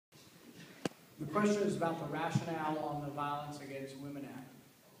The question is about the rationale on the Violence Against Women Act.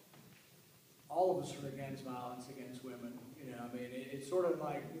 All of us are against violence against women. You know, I mean, it's sort of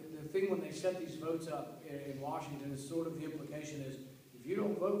like the thing when they set these votes up in Washington is sort of the implication is if you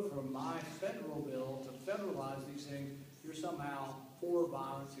don't vote for my federal bill to federalize these things, you're somehow for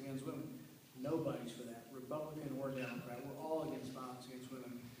violence against women. Nobody's for that, Republican or Democrat. We're all against violence against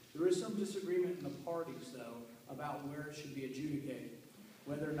women. There is some disagreement in the parties, though, about where it should be adjudicated,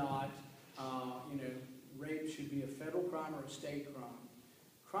 whether or not, rape should be a federal crime or a state crime.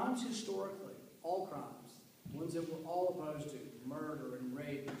 Crimes historically, all crimes, ones that we're all opposed to, murder and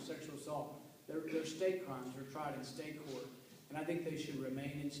rape and sexual assault, they're state crimes. They're tried in state court. And I think they should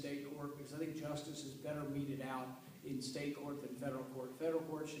remain in state court because I think justice is better meted out in state court than federal court. Federal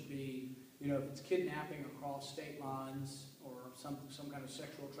court should be, if it's kidnapping across state lines or some kind of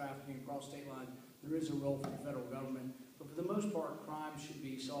sexual trafficking across state lines, there is a role for the federal government. But for the most part, crime should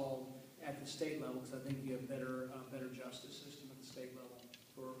be solved at the state level because I think you have a better justice system at the state level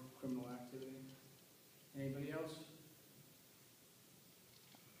for criminal activity. Anybody else?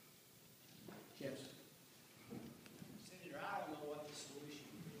 Yes. Senator, I don't know what the solution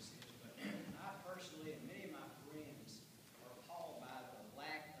to this is, but I personally and many of my friends are appalled by the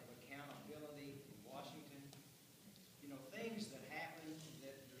lack of accountability in Washington. Things that happen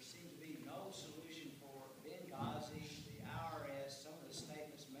that there seem to be no solution for. Benghazi, the IRS, some of the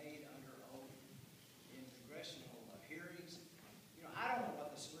statements made under oath in congressional hearings. I don't know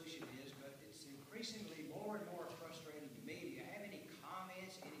what the solution is, but it's increasingly more and more frustrating to me. Do you have any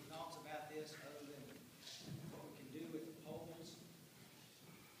comments, any thoughts about this other than what we can do with the polls?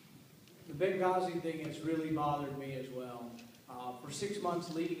 The Benghazi thing has really bothered me as well. For 6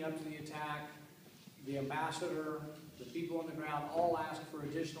 months leading up to the attack, the ambassador, the people on the ground all asked for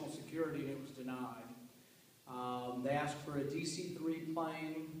additional security and it was denied. They asked for a DC-3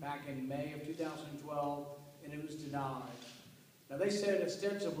 plane back in May of 2012 and it was denied. Now they said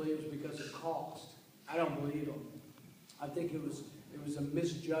ostensibly it was because of cost. I don't believe them. I think it was a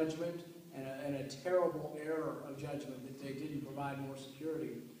misjudgment and a terrible error of judgment that they didn't provide more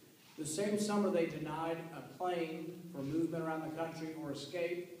security. The same summer they denied a plane for movement around the country or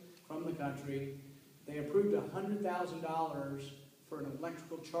escape from the country. They approved $100,000 for an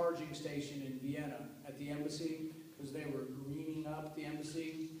electrical charging station in Vienna at the embassy because they were greening up the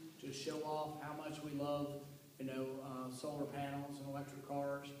embassy to show off how much we love, solar panels and electric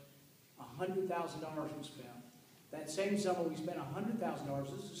cars. $100,000 was spent. That same summer we spent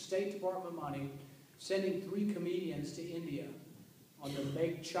 $100,000. This is State Department money, sending 3 comedians to India on the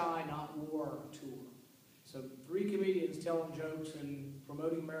Make Chai Not War tour. So 3 comedians telling jokes and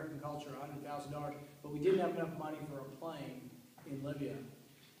promoting American culture, $100,000, but we didn't have enough money for a plane in Libya.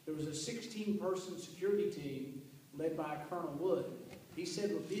 There was a 16-person security team led by Colonel Wood. He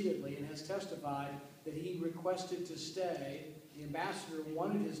said repeatedly and has testified that he requested to stay. The ambassador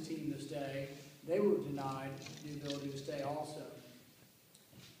wanted his team to stay. They were denied the ability to stay also.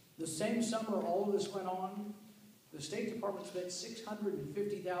 The same summer all of this went on, the State Department spent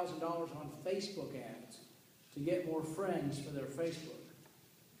 $650,000 on Facebook ads to get more friends for their Facebook.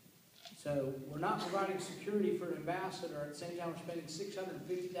 So we're not providing security for an ambassador. At the same time, we're spending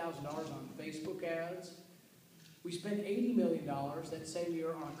 $650,000 on Facebook ads. We spent $80 million that same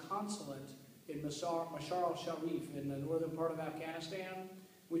year on a consulate in Mashar al-Sharif in the northern part of Afghanistan,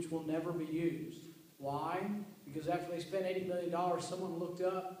 which will never be used. Why? Because after they spent $80 million, someone looked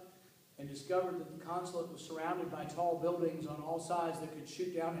up and discovered that the consulate was surrounded by tall buildings on all sides that could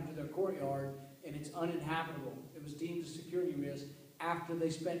shoot down into their courtyard, and it's uninhabitable. It was deemed a security risk after they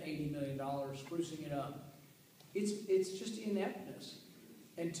spent $80 million sprucing it up. It's just ineptness.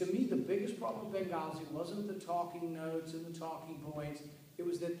 And to me, the biggest problem with Benghazi wasn't the talking notes and the talking points. It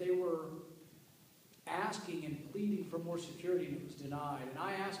was that they were asking and pleading for more security, and it was denied. And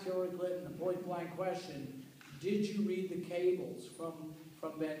I asked Hillary Clinton the point-blank question, did you read the cables from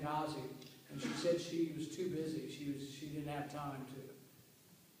Benghazi? And she said she was too busy. She didn't have time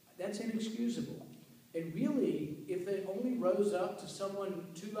to. That's inexcusable. And really, if they only rose up to someone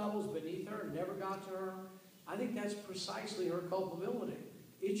 2 levels beneath her and never got to her, I think that's precisely her culpability.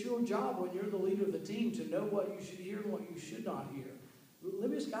 It's your job when you're the leader of the team to know what you should hear and what you should not hear.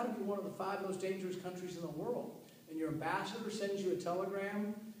 Libya's got to be one of the 5 most dangerous countries in the world. And your ambassador sends you a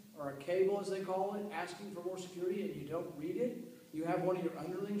telegram, or a cable as they call it, asking for more security, and you don't read it. You have one of your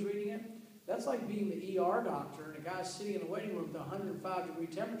underlings reading it. That's like being the ER doctor, and a guy's sitting in the waiting room with a 105-degree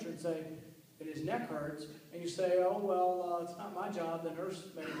temperature and saying, and his neck hurts, and you say, oh, well, it's not my job. The nurse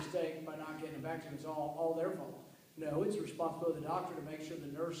made a mistake by not getting it back to you. It's all their fault. No, it's the responsibility of the doctor to make sure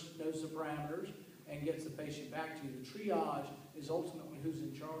the nurse knows the parameters and gets the patient back to you. The triage is ultimately who's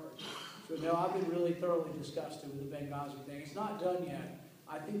in charge. So So no, I've been really thoroughly disgusted with the Benghazi thing. It's not done yet.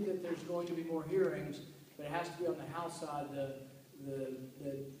 I think that there's going to be more hearings, but it has to be on the House side. The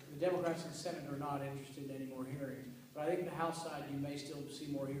Democrats in the Senate are not interested in any more hearings. But I think the House side, you may still see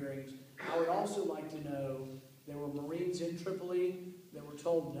more hearings. I would also like to know, there were Marines in Tripoli that were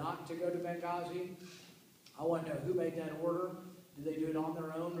told not to go to Benghazi. I want to know who made that order. Did they do it on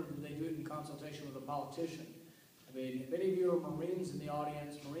their own, or did they do it in consultation with a politician? I mean, if any of you are Marines in the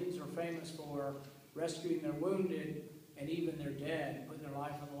audience, Marines are famous for rescuing their wounded and even their dead, putting their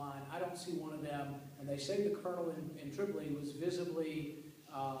life on the line. I don't see one of them, and they say the colonel in Tripoli was visibly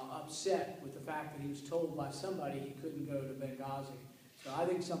upset with the fact that he was told by somebody he couldn't go to Benghazi. So I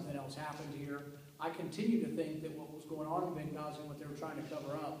think something else happened here. I continue to think that what was going on in Benghazi and what they were trying to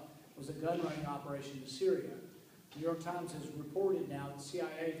cover up was a gun-running operation to Syria. The New York Times has reported now that the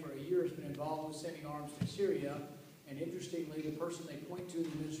CIA for a year has been involved with sending arms to Syria, and interestingly, the person they point to in the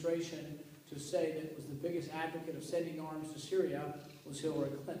administration to say that was the biggest advocate of sending arms to Syria was Hillary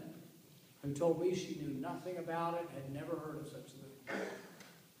Clinton, who told me she knew nothing about it, had never heard of such a thing.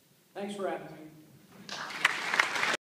 Thanks for having me.